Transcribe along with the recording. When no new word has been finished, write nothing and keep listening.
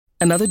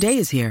Another day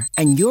is here,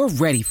 and you're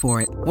ready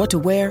for it. What to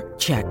wear?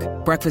 Check.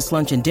 Breakfast,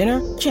 lunch, and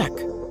dinner? Check.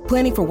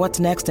 Planning for what's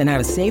next and how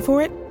to save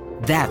for it?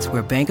 That's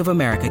where Bank of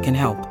America can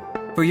help.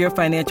 For your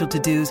financial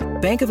to-dos,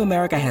 Bank of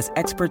America has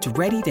experts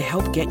ready to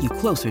help get you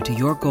closer to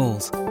your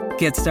goals.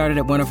 Get started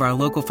at one of our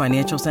local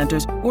financial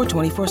centers or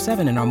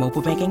 24/7 in our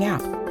mobile banking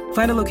app.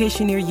 Find a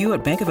location near you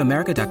at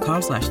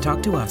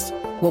bankofamerica.com/talktous.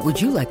 What would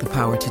you like the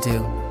power to do?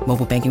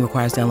 Mobile banking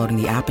requires downloading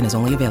the app and is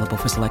only available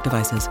for select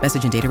devices.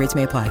 Message and data rates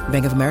may apply.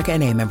 Bank of America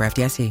N.A., member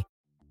FDIC.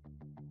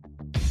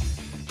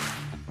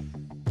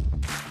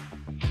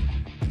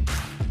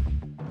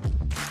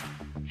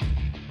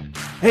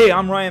 Hey,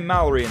 I'm Ryan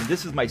Mallory, and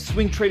this is my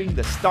Swing Trading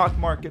the Stock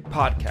Market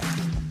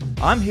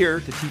podcast. I'm here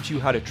to teach you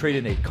how to trade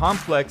in a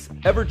complex,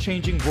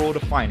 ever-changing world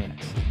of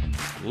finance.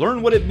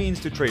 Learn what it means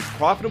to trade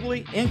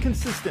profitably and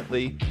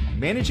consistently,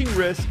 managing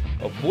risk,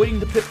 avoiding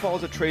the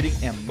pitfalls of trading,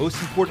 and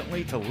most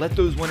importantly, to let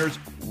those winners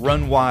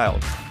run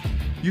wild.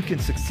 You can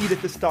succeed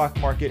at the stock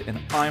market,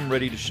 and I'm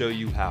ready to show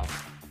you how.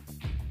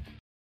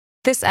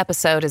 This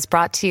episode is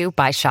brought to you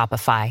by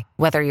Shopify.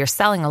 Whether you're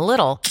selling a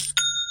little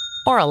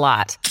or a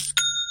lot,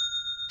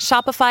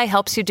 Shopify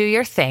helps you do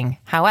your thing,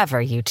 however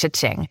you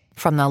cha-ching.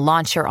 From the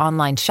launch your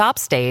online shop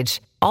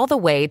stage, all the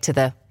way to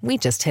the we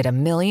just hit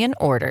 1 million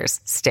orders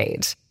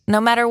stage.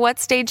 No matter what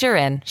stage you're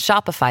in,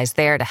 Shopify's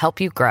there to help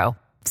you grow.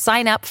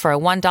 Sign up for a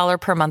 $1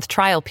 per month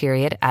trial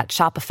period at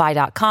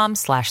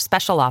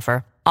shopify.com/special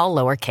offer, all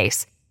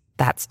lowercase.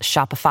 That's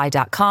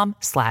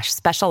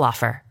shopify.com/special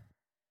offer.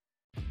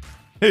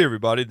 Hey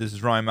everybody, this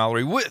is Ryan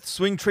Mallory with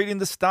Swing Trading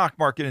the Stock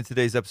Market. In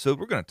today's episode,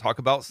 we're going to talk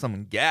about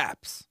some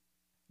gaps.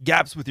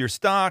 Gaps with your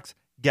stocks,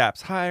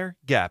 gaps higher,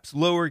 gaps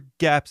lower,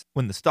 gaps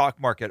when the stock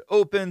market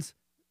opens,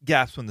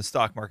 gaps when the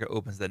stock market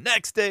opens the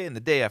next day and the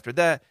day after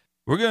that.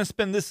 We're going to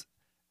spend this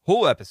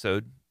whole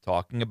episode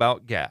talking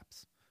about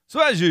gaps.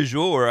 So as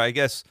usual, or I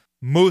guess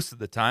most of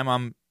the time,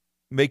 I'm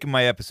making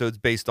my episodes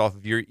based off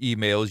of your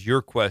emails,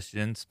 your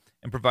questions,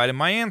 and providing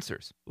my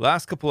answers.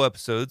 Last couple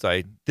episodes,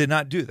 I did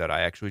not do that.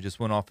 I actually just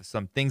went off of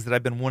some things that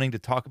I've been wanting to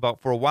talk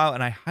about for a while,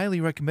 and I highly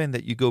recommend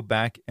that you go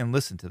back and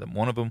listen to them.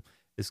 One of them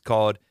is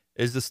called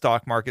Is the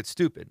Stock Market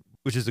Stupid?,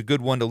 which is a good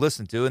one to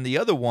listen to. And the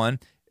other one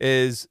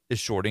is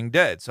Shorting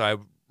Dead? So I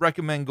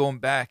recommend going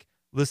back,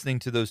 listening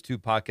to those two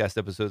podcast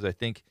episodes. I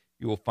think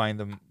you will find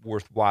them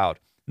worthwhile.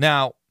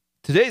 Now,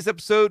 today's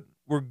episode,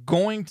 we're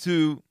going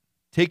to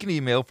take an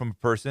email from a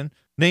person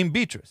named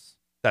Beatrice.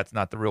 That's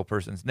not the real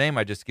person's name.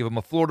 I just give them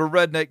a Florida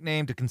redneck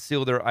name to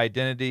conceal their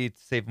identity, to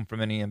save them from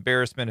any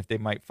embarrassment if they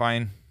might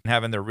find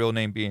having their real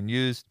name being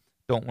used.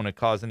 Don't want to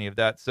cause any of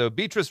that. So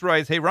Beatrice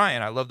writes, "Hey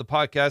Ryan, I love the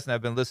podcast and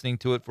I've been listening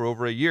to it for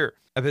over a year.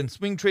 I've been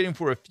swing trading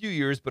for a few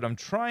years, but I'm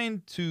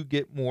trying to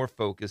get more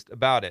focused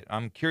about it.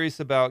 I'm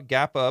curious about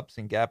gap ups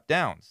and gap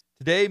downs.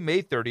 Today,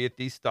 May 30th,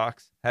 these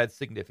stocks had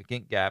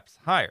significant gaps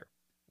higher.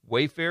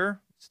 Wayfair,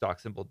 stock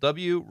symbol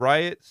W,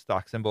 Riot,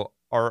 stock symbol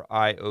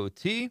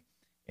RIOT,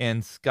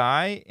 and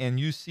Sky and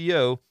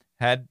UCO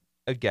had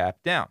a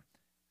gap down.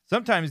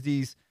 Sometimes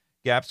these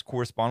gaps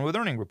correspond with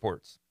earning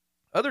reports.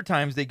 Other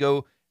times they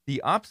go the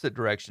opposite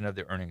direction of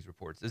the earnings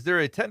reports. Is there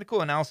a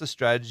technical analysis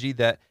strategy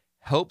that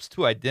helps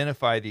to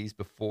identify these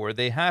before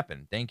they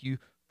happen? Thank you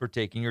for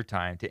taking your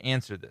time to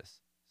answer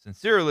this.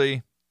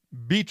 Sincerely,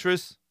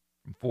 Beatrice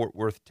from Fort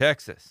Worth,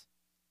 Texas."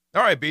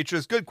 All right,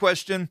 Beatrice, good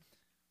question.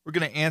 We're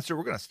going to answer.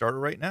 We're going to start it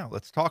right now.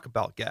 Let's talk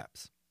about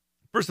gaps.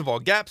 First of all,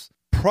 gaps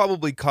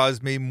probably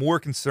cause me more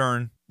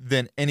concern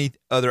than any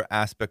other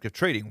aspect of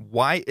trading.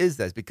 Why is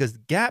that? Because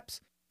gaps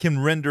can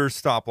render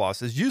stop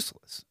losses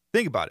useless.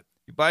 Think about it.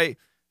 You buy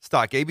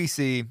stock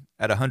ABC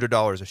at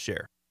 $100 a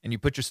share, and you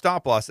put your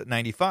stop loss at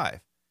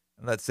 95.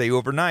 And let's say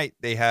overnight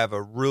they have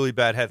a really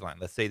bad headline.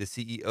 Let's say the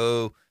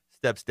CEO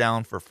steps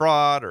down for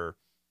fraud or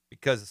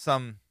because of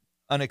some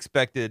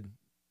unexpected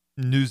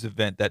news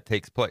event that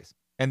takes place.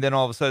 And then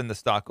all of a sudden the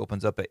stock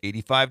opens up at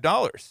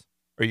 $85.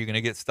 Are you going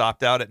to get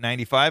stopped out at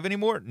 95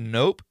 anymore?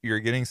 Nope. You're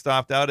getting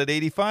stopped out at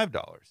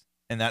 $85.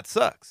 And that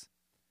sucks.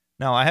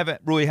 Now, I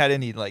haven't really had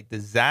any like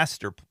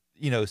disaster,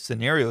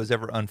 scenarios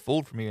ever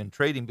unfold for me in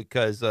trading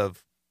because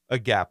of a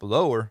gap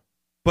lower,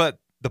 but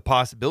the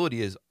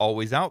possibility is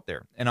always out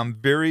there. And I'm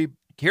very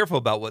careful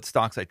about what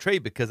stocks I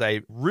trade because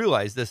I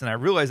realize this, and I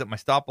realize that my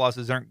stop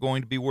losses aren't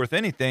going to be worth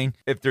anything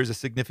if there's a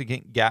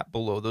significant gap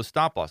below those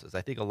stop losses.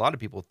 I think a lot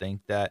of people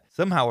think that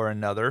somehow or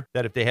another,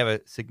 that if they have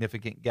a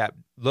significant gap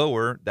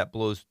lower that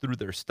blows through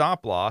their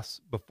stop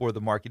loss before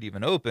the market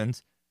even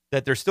opens,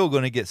 that they're still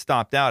going to get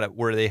stopped out at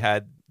where they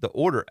had the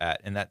order at.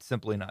 And that's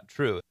simply not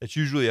true. It's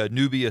usually a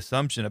newbie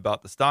assumption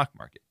about the stock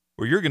market.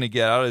 Where you're going to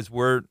get out is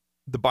where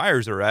the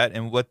buyers are at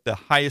and what the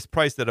highest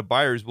price that a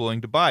buyer is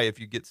willing to buy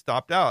if you get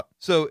stopped out.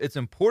 So it's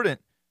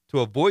important to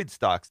avoid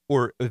stocks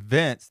or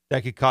events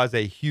that could cause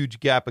a huge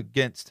gap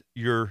against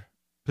your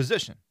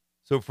position.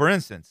 So for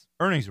instance,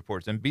 earnings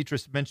reports, and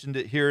Beatrice mentioned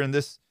it here in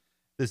this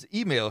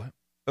email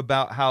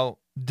about how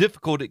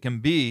difficult it can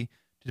be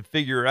to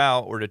figure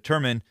out or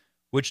determine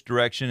which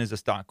direction is a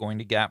stock going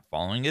to gap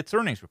following its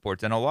earnings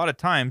reports. And a lot of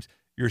times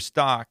your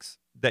stocks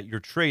that you're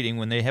trading,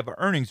 when they have an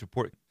earnings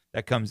report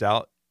that comes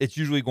out, it's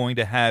usually going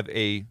to have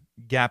a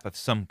gap of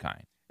some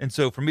kind. And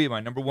so for me,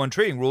 my number one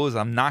trading rule is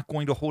I'm not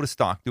going to hold a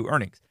stock through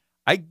earnings.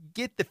 I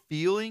get the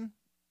feeling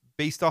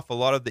based off a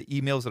lot of the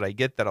emails that I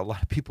get that a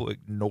lot of people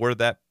ignore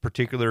that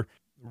particular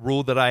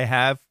rule that I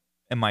have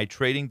in my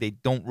trading. They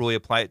don't really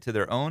apply it to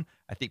their own.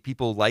 I think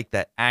people like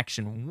that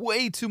action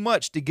way too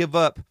much to give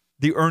up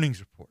the earnings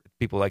report.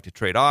 People like to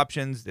trade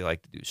options. They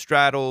like to do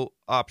straddle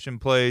option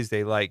plays.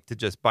 They like to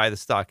just buy the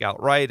stock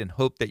outright and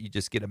hope that you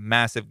just get a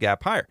massive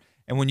gap higher.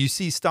 And when you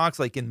see stocks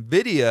like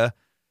NVIDIA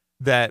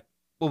that,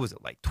 what was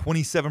it, like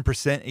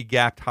 27% it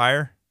gapped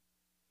higher?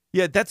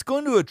 Yeah, that's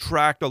going to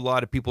attract a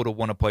lot of people to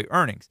want to play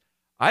earnings.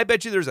 I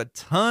bet you there's a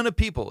ton of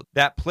people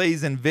that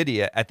plays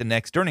NVIDIA at the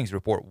next earnings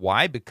report.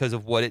 Why? Because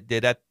of what it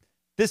did at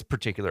this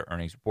particular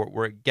earnings report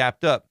where it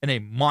gapped up in a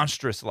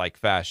monstrous-like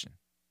fashion.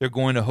 They're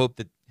going to hope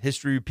that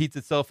history repeats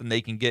itself and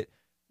they can get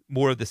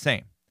more of the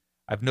same.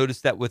 I've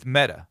noticed that with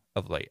Meta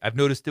of late. I've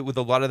noticed it with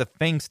a lot of the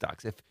FANG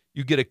stocks. If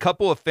you get a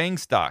couple of FANG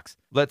stocks,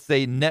 let's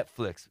say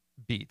Netflix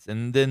beats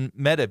and then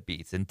Meta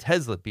beats and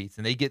Tesla beats,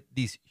 and they get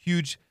these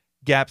huge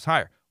gaps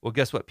higher. Well,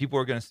 guess what? People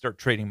are going to start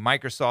trading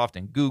Microsoft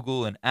and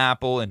Google and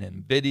Apple and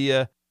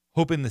NVIDIA,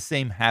 hoping the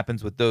same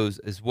happens with those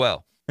as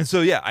well. And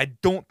so, yeah, I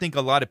don't think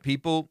a lot of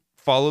people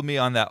follow me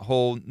on that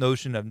whole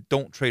notion of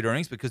don't trade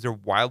earnings because they're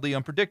wildly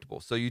unpredictable.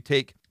 So you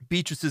take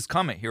Beatrice's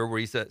comment here where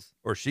he says,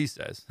 or she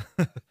says,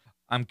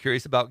 I'm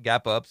curious about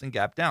gap ups and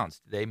gap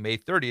downs. Today, May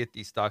 30th,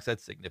 these stocks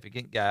had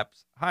significant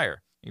gaps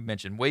higher. You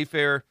mentioned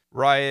Wayfair,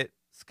 Riot,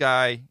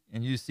 Sky,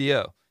 and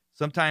UCO.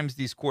 Sometimes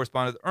these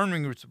correspond to the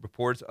earnings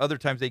reports. Other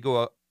times they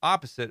go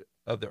opposite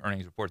of the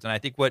earnings reports. And I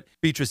think what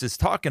Beatrice is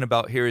talking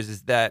about here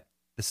is that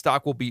the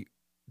stock will be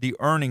the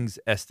earnings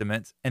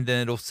estimates and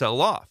then it'll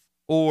sell off.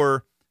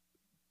 Or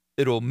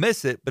it'll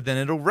miss it, but then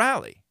it'll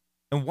rally.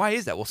 And why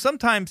is that? Well,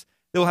 sometimes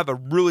they'll have a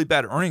really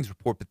bad earnings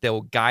report, but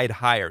they'll guide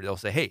higher. They'll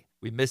say, hey,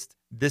 we missed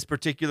this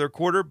particular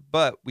quarter,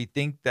 but we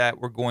think that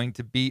we're going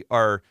to beat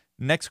our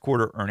next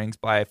quarter earnings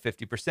by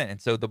 50%.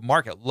 And so the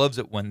market loves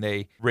it when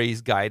they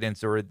raise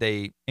guidance or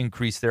they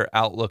increase their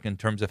outlook in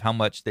terms of how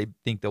much they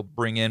think they'll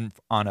bring in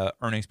on a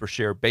earnings per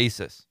share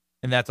basis.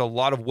 And that's a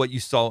lot of what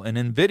you saw in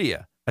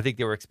NVIDIA. I think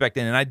they were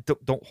expecting, and I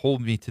don't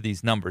hold me to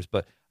these numbers,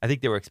 but I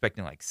think they were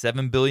expecting like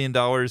 $7 billion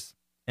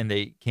and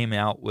they came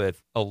out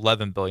with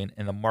 $11 billion,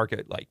 and the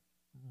market like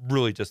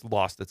really just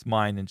lost its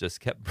mind and just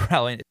kept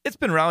rallying. It's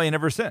been rallying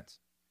ever since.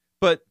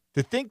 But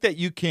to think that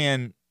you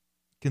can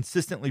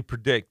consistently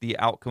predict the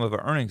outcome of an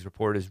earnings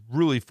report is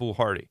really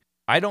foolhardy.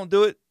 I don't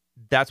do it.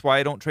 That's why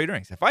I don't trade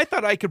earnings. If I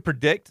thought I could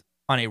predict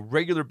on a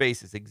regular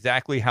basis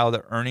exactly how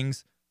the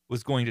earnings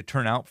was going to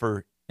turn out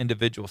for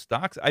individual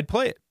stocks, I'd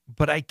play it.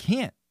 But I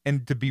can't.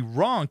 And to be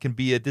wrong can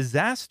be a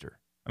disaster.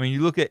 I mean,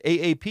 you look at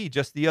AAP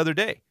just the other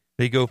day.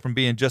 They go from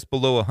being just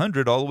below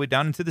 100 all the way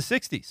down into the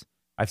 60s.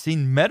 I've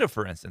seen Meta,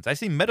 for instance. I've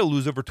seen Meta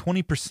lose over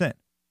 20%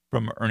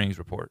 from an earnings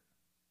report.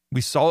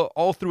 We saw it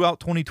all throughout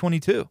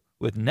 2022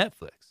 with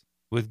Netflix,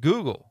 with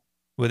Google,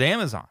 with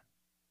Amazon.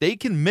 They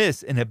can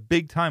miss in a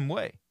big time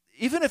way.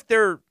 Even if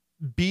they're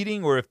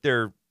beating or if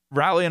they're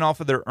rallying off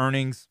of their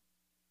earnings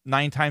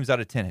 9 times out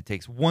of 10, it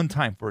takes one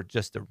time for it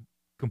just to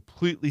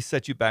completely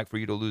set you back for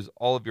you to lose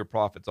all of your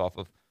profits off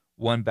of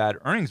one bad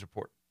earnings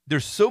report.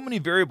 There's so many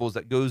variables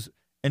that goes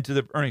into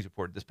the earnings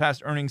report. This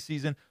past earnings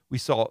season, we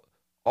saw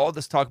all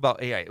this talk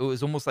about AI. It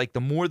was almost like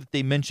the more that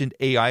they mentioned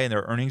AI in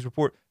their earnings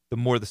report, the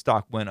more the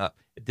stock went up.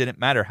 It didn't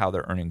matter how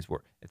their earnings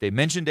were. If they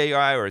mentioned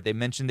AI or they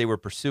mentioned they were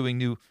pursuing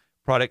new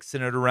products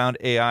centered around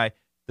AI,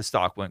 the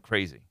stock went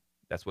crazy.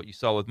 That's what you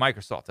saw with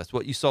Microsoft. That's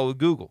what you saw with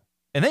Google.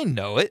 And they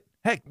know it.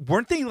 Heck,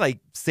 weren't they like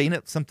saying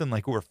it something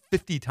like over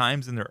 50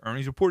 times in their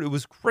earnings report? It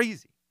was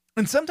crazy.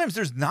 And sometimes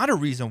there's not a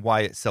reason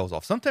why it sells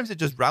off. Sometimes it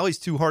just rallies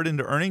too hard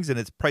into earnings and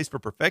it's priced for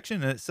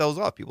perfection and it sells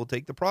off. People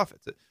take the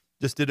profits. It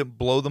just didn't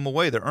blow them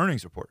away, their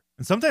earnings report.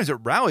 And sometimes it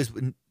rallies.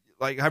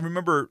 Like I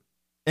remember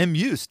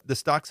MU, the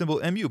stock symbol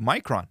MU,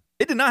 Micron.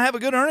 It did not have a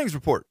good earnings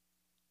report.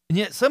 And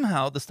yet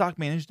somehow the stock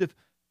managed to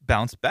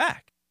bounce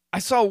back. I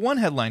saw one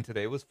headline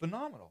today. It was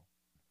phenomenal.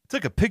 I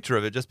took a picture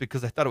of it just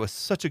because I thought it was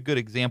such a good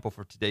example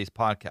for today's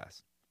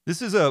podcast.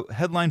 This is a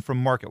headline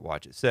from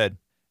MarketWatch. It said,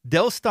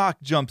 Dell stock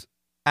jumps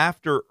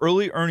after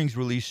early earnings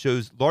release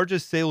shows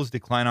largest sales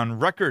decline on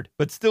record,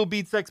 but still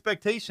beats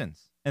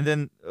expectations. And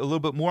then a little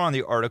bit more on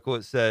the article,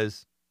 it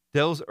says,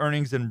 Dell's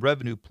earnings and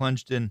revenue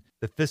plunged in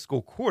the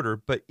fiscal quarter,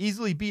 but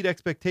easily beat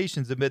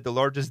expectations amid the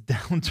largest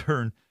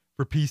downturn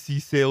for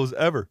PC sales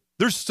ever.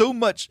 There's so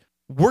much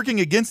working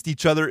against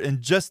each other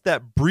in just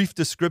that brief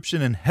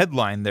description and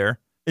headline there.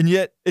 And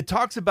yet it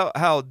talks about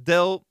how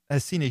Dell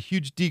has seen a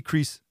huge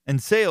decrease in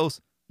sales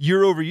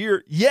year over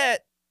year.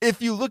 Yet, if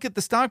you look at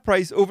the stock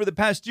price over the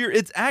past year,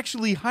 it's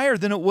actually higher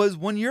than it was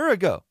 1 year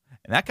ago.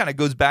 And that kind of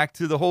goes back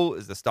to the whole,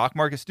 is the stock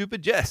market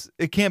stupid? Yes,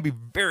 it can be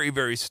very,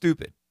 very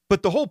stupid.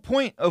 But the whole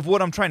point of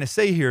what I'm trying to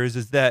say here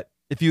is that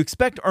if you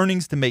expect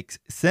earnings to make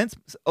sense,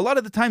 a lot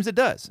of the times it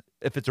does.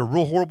 If it's a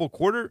real horrible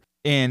quarter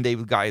and they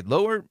guide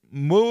lower,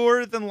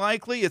 more than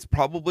likely it's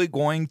probably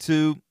going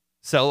to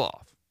sell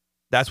off.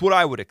 That's what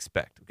I would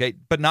expect, okay?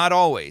 But not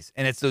always.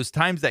 And it's those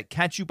times that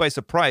catch you by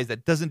surprise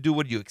that doesn't do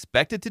what you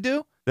expect it to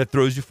do. that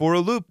throws you for a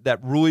loop, that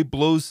really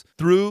blows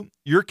through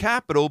your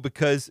capital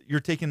because you're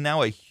taking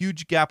now a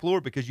huge gap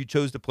lower because you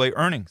chose to play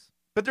earnings.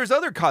 But there's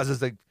other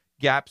causes of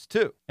gaps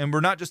too. And we're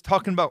not just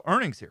talking about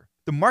earnings here.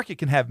 The market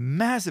can have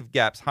massive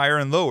gaps higher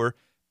and lower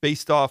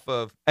based off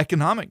of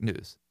economic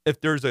news. If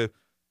there's a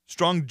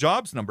strong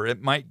jobs number,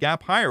 it might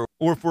gap higher.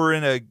 Or if we're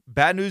in a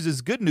bad news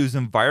is good news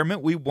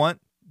environment, we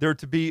want there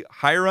to be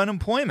higher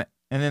unemployment.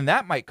 And then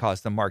that might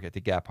cause the market to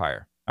gap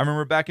higher. I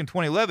remember back in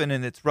 2011,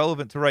 and it's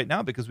relevant to right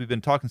now because we've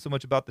been talking so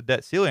much about the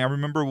debt ceiling. I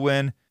remember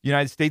when the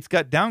United States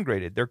got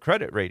downgraded, their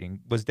credit rating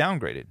was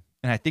downgraded.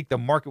 And I think the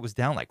market was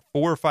down like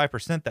 4 or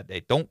 5% that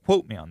day. Don't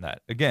quote me on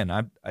that. Again,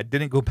 I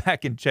didn't go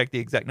back and check the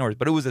exact numbers,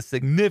 but it was a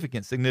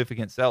significant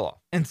sell-off.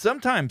 And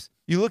sometimes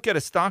you look at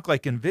a stock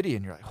like NVIDIA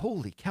and you're like,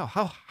 holy cow,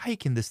 how high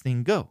can this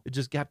thing go? It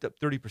just gapped up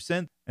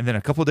 30%. And then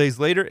a couple of days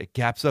later, it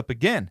gaps up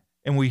again.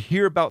 And we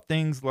hear about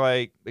things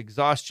like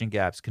exhaustion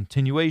gaps,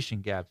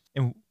 continuation gaps.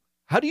 And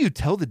how do you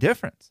tell the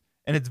difference?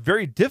 And it's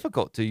very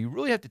difficult to. You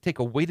really have to take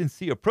a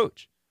wait-and-see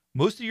approach.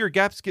 Most of your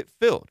gaps get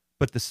filled.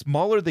 But the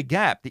smaller the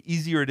gap, the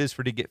easier it is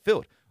for it to get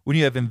filled. When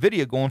you have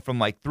NVIDIA going from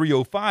like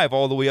 305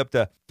 all the way up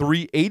to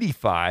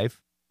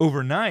 385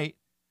 overnight,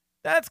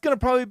 that's going to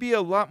probably be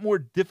a lot more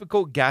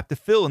difficult gap to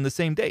fill in the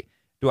same day.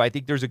 Do I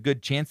think there's a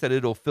good chance that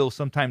it'll fill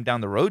sometime down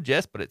the road?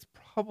 Yes, but it's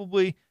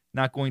probably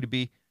not going to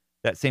be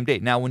that same day.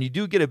 Now, when you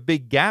do get a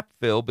big gap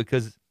fill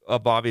because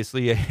of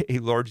obviously a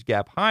large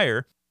gap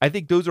higher, I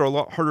think those are a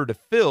lot harder to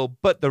fill,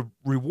 but the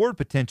reward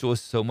potential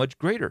is so much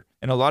greater.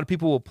 And a lot of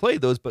people will play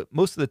those, but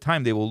most of the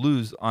time they will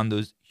lose on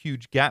those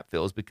huge gap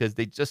fills because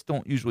they just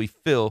don't usually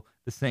fill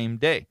the same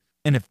day.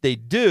 And if they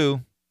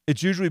do,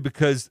 it's usually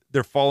because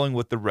they're falling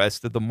with the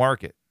rest of the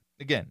market.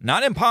 Again,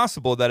 not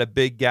impossible that a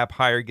big gap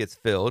higher gets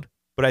filled,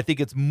 but I think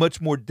it's much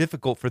more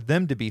difficult for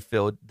them to be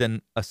filled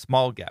than a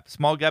small gap.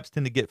 Small gaps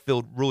tend to get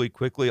filled really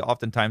quickly,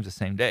 oftentimes the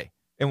same day.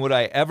 And would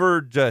I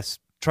ever just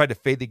try to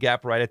fade the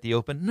gap right at the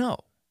open? No.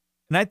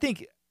 And I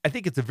think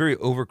it's a very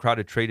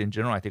overcrowded trade in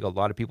general. I think a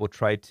lot of people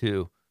try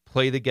to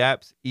play the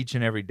gaps each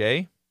and every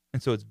day.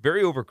 And so it's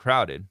very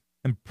overcrowded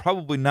and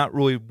probably not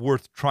really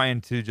worth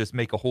trying to just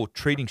make a whole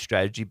trading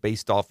strategy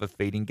based off of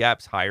fading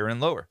gaps higher and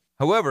lower.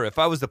 However, if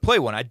I was to play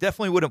one, I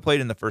definitely wouldn't play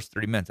it in the first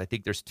 30 minutes. I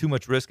think there's too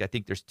much risk. I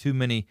think there's too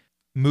many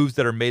moves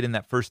that are made in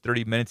that first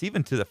 30 minutes,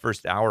 even to the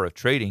first hour of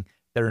trading,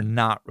 that are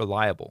not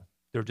reliable.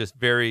 They're just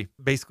very,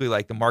 basically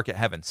like the market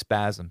having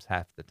spasms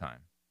half the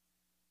time.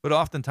 But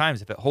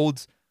oftentimes, if it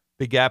holds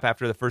the gap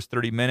after the first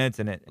 30 minutes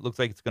and it looks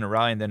like it's going to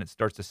rally and then it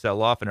starts to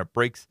sell off and it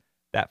breaks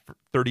that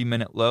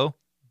 30-minute low,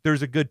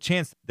 there's a good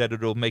chance that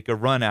it'll make a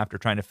run after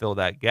trying to fill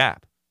that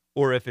gap.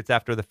 Or if it's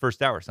after the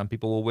first hour, some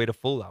people will wait a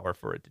full hour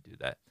for it to do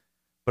that.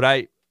 But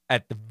I,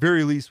 at the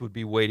very least, would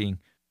be waiting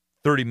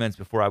 30 minutes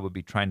before I would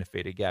be trying to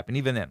fade a gap. And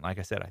even then, like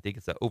I said, I think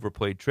it's an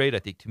overplayed trade. I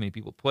think too many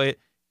people play it.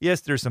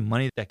 Yes, there's some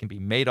money that can be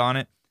made on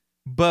it,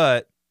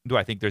 but do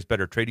I think there's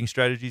better trading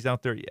strategies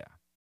out there? Yeah.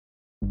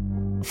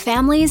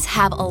 Families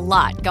have a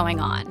lot going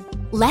on.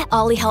 Let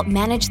Ollie help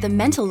manage the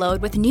mental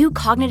load with new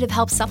cognitive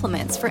help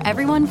supplements for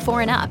everyone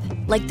 4 and up,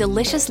 like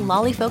delicious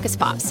Lolly Focus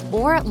Pops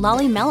or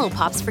Lolly Mellow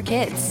Pops for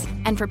kids.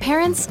 And for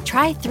parents,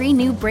 try 3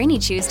 new Brainy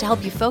Chews to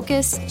help you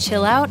focus,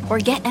 chill out, or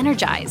get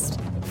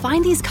energized.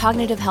 Find these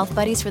cognitive health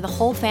buddies for the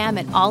whole fam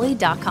at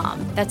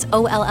ollie.com. That's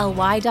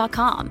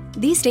OLLY.com.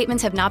 These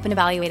statements have not been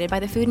evaluated by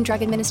the Food and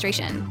Drug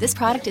Administration. This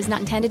product is not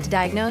intended to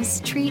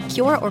diagnose, treat,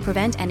 cure, or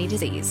prevent any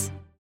disease.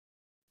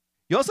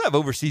 You also have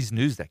overseas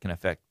news that can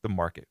affect the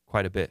market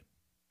quite a bit.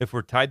 If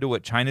we're tied to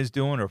what China's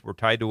doing or if we're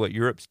tied to what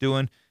Europe's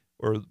doing,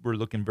 or we're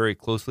looking very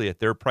closely at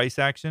their price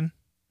action.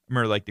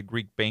 Remember like the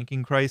Greek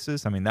banking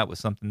crisis? I mean, that was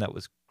something that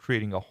was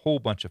creating a whole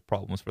bunch of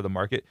problems for the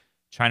market.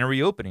 China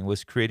reopening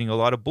was creating a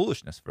lot of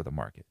bullishness for the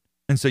market.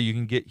 And so you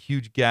can get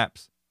huge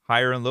gaps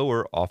higher and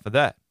lower off of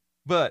that.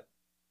 But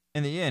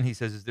in the end, he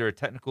says, is there a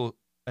technical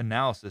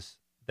analysis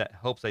that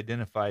helps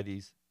identify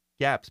these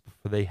gaps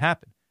before they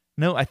happen?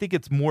 No, I think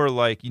it's more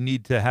like you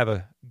need to have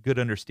a good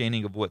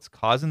understanding of what's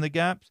causing the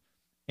gaps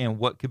and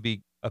what could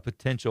be a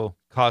potential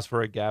cause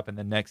for a gap in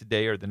the next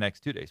day or the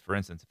next 2 days. For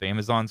instance, if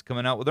Amazon's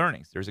coming out with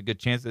earnings, there's a good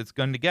chance that it's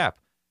going to gap.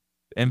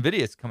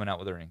 NVIDIA's coming out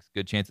with earnings,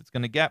 good chance it's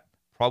going to gap.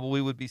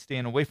 Probably would be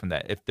staying away from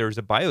that. If there's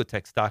a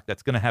biotech stock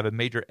that's going to have a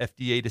major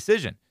FDA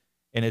decision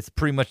and it's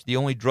pretty much the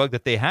only drug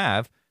that they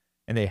have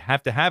and they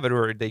have to have it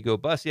or they go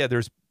bust, yeah,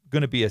 there's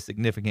going to be a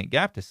significant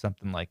gap to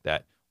something like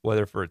that.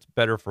 Whether for it's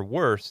better or for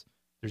worse,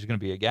 there's going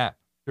to be a gap.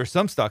 There are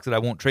some stocks that I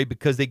won't trade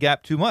because they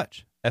gap too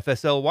much.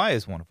 FSLY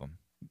is one of them.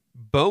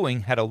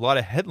 Boeing had a lot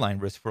of headline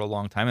risk for a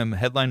long time, and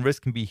headline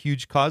risk can be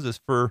huge causes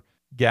for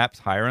gaps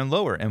higher and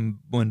lower. And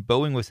when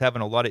Boeing was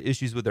having a lot of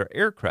issues with their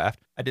aircraft,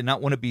 I did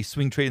not want to be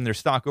swing trading their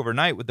stock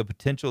overnight with the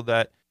potential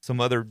that some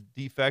other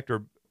defect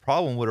or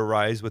problem would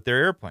arise with their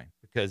airplane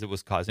because it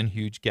was causing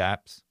huge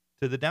gaps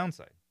to the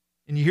downside.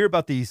 And you hear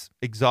about these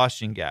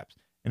exhaustion gaps,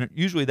 and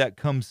usually that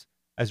comes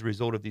as a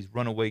result of these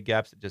runaway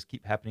gaps that just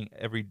keep happening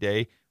every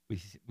day. We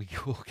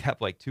will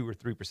gap like 2 or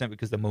 3%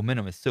 because the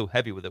momentum is so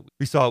heavy with it.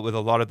 We saw it with a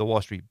lot of the Wall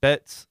Street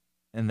bets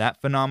and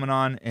that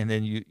phenomenon. And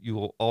then you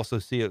will also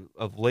see it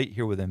of late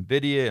here with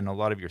NVIDIA and a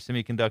lot of your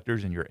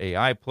semiconductors and your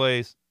AI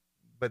plays.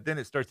 But then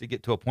it starts to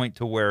get to a point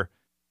to where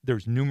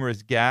there's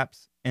numerous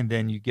gaps, and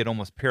then you get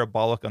almost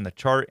parabolic on the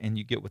chart, and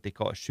you get what they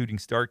call a shooting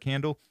star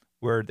candle,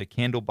 where the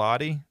candle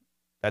body,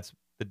 that's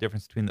the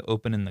difference between the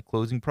open and the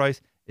closing price,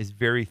 is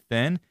very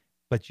thin,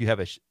 but you have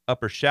a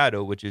upper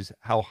shadow, which is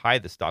how high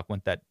the stock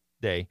went that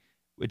day,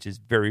 which is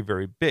very,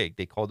 very big.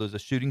 They call those a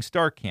shooting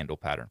star candle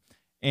pattern.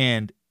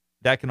 And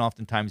that can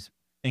oftentimes,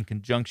 in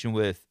conjunction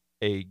with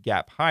a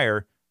gap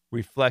higher,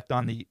 reflect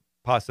on the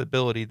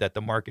possibility that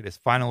the market is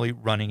finally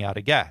running out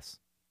of gas,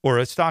 or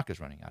a stock is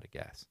running out of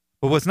gas.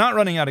 But what's not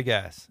running out of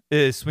gas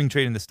is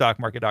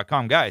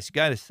swingtradingthestockmarket.com. Guys, you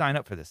got to sign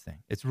up for this thing.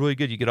 It's really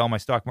good. You get all my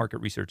stock market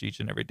research each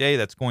and every day.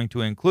 That's going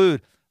to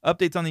include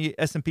updates on the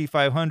S&P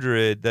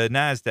 500, the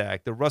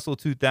NASDAQ, the Russell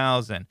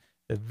 2000,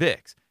 the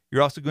VIX.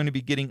 You're also going to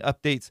be getting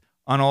updates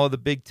on all of the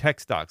big tech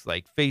stocks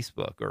like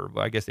Facebook, or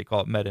I guess they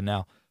call it Meta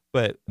now.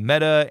 But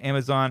Meta,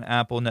 Amazon,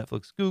 Apple,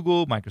 Netflix,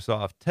 Google,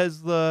 Microsoft,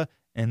 Tesla,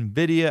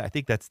 NVIDIA. I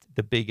think that's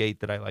the big 8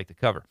 that I like to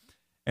cover.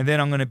 And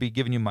then I'm going to be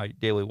giving you my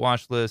daily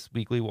watch list,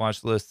 weekly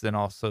watch lists, and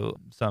also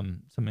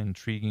some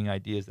intriguing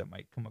ideas that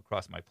might come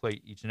across my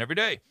plate each and every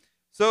day.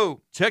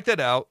 So check that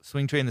out,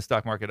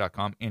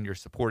 swingtradingthestockmarket.com, and you're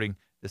supporting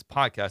this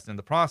podcast in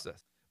the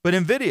process. But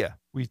NVIDIA,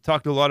 we've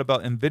talked a lot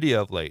about NVIDIA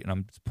of late, and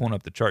I'm just pulling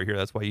up the chart here.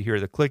 That's why you hear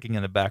the clicking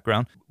in the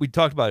background. We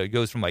talked about it. It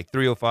goes from like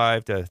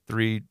 305 to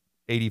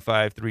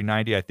 385,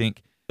 390. I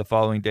think the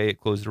following day it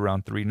closed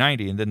around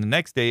 390. And then the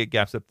next day it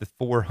gaps up to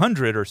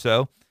 400 or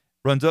so,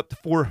 runs up to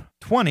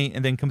 420,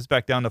 and then comes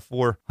back down to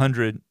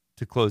 400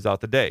 to close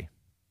out the day.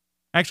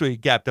 Actually,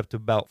 it gapped up to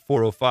about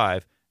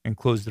 405 and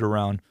closed it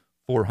around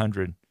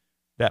 400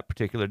 that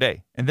particular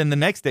day. And then the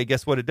next day,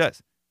 guess what it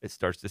does? It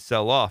starts to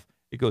sell off.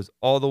 It goes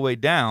all the way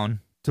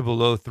down to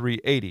below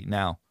 380.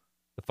 Now,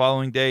 the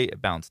following day,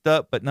 it bounced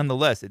up, but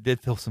nonetheless, it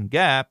did fill some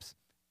gaps,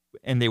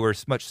 and they were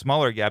much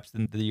smaller gaps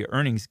than the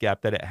earnings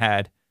gap that it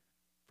had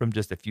from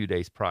just a few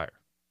days prior.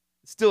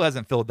 It still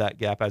hasn't filled that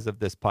gap as of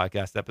this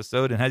podcast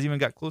episode, and hasn't even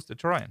got close to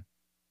trying.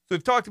 So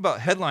we've talked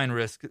about headline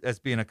risk as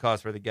being a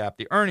cause for the gap,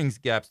 the earnings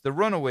gaps, the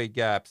runaway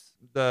gaps,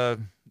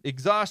 the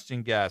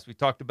exhaustion gaps. We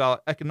talked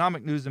about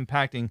economic news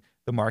impacting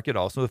the market,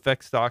 also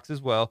affects stocks as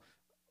well.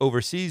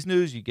 Overseas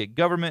news, you get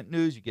government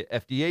news, you get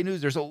FDA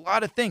news. There's a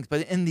lot of things,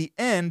 but in the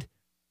end,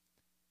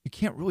 you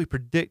can't really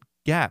predict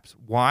gaps.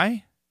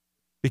 Why?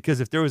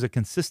 Because if there was a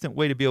consistent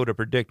way to be able to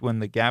predict when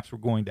the gaps were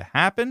going to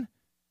happen,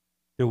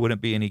 there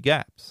wouldn't be any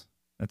gaps.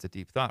 That's a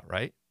deep thought,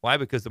 right? Why?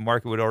 Because the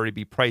market would already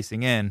be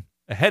pricing in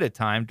ahead of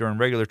time during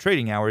regular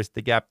trading hours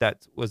the gap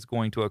that was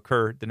going to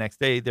occur the next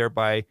day,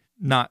 thereby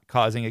not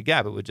causing a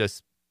gap. It would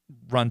just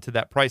run to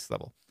that price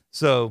level.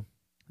 So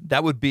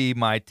that would be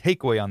my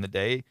takeaway on the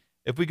day.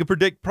 If we could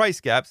predict price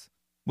gaps,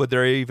 would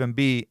there even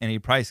be any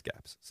price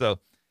gaps? So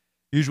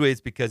usually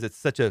it's because it's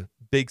such a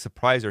big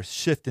surprise or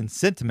shift in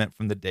sentiment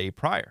from the day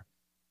prior.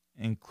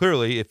 And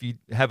clearly, if you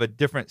have a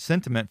different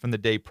sentiment from the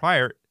day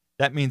prior,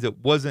 that means it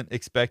wasn't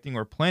expecting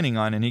or planning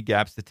on any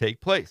gaps to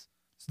take place.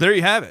 So there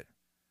you have it.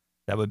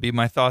 That would be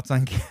my thoughts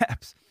on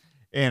gaps.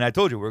 And I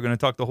told you, we're going to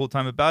talk the whole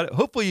time about it.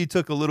 Hopefully you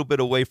took a little bit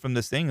away from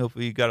this thing.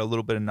 Hopefully you got a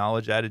little bit of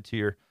knowledge added to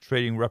your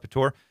trading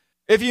repertoire.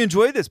 If you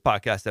enjoyed this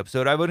podcast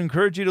episode, I would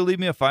encourage you to leave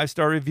me a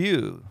 5-star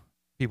review.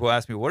 People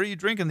ask me, what are you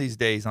drinking these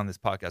days on this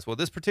podcast? Well,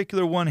 this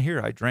particular one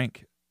here, I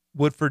drank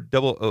Woodford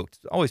Double Oaked.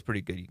 It's always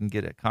pretty good. You can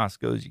get it at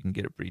Costco's. You can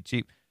get it pretty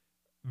cheap.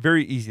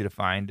 Very easy to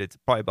find. It's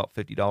probably about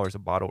 $50 a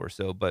bottle or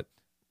so, but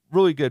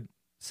really good,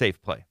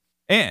 safe play.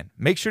 And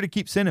make sure to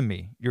keep sending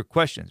me your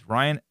questions.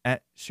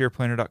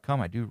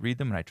 Ryan@shareplanner.com. I do read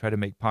them, and I try to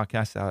make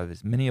podcasts out of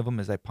as many of them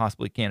as I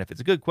possibly can. If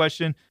it's a good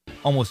question,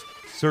 almost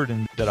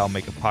certain that I'll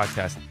make a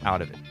podcast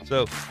out of it.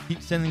 So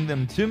keep sending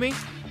them to me.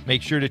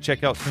 Make sure to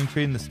check out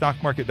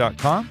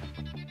swingtradingthestockmarket.com.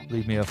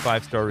 Leave me a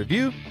 5-star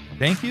review.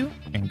 Thank you,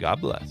 and God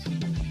bless.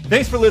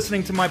 Thanks for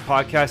listening to my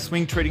podcast,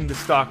 Swing Trading the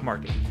Stock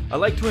Market. I'd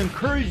like to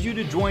encourage you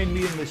to join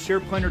me in the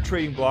Share Planner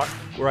trading block,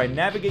 where I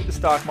navigate the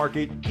stock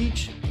market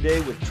each day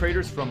with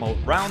traders from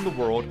around the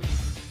world.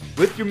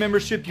 With your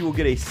membership, you will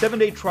get a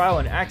 7-day trial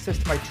and access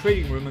to my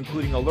trading room,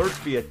 including alerts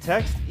via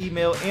text,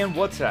 email, and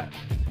WhatsApp.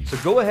 So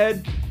go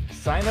ahead,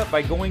 sign up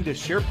by going to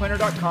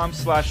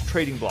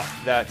shareplanner.com/trading block.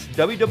 That's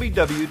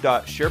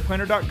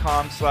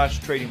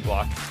www.shareplanner.com/trading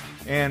block.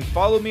 And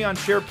follow me on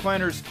Share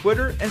Planner's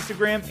Twitter,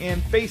 Instagram,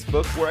 and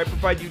Facebook, where I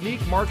provide unique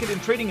market and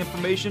trading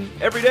information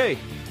every day.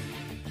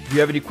 If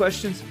you have any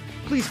questions,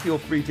 please feel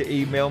free to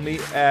email me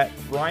at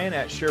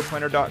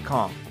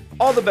ryan@shareplanner.com.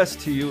 All the best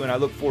to you, and I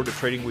look forward to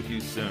trading with you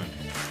soon.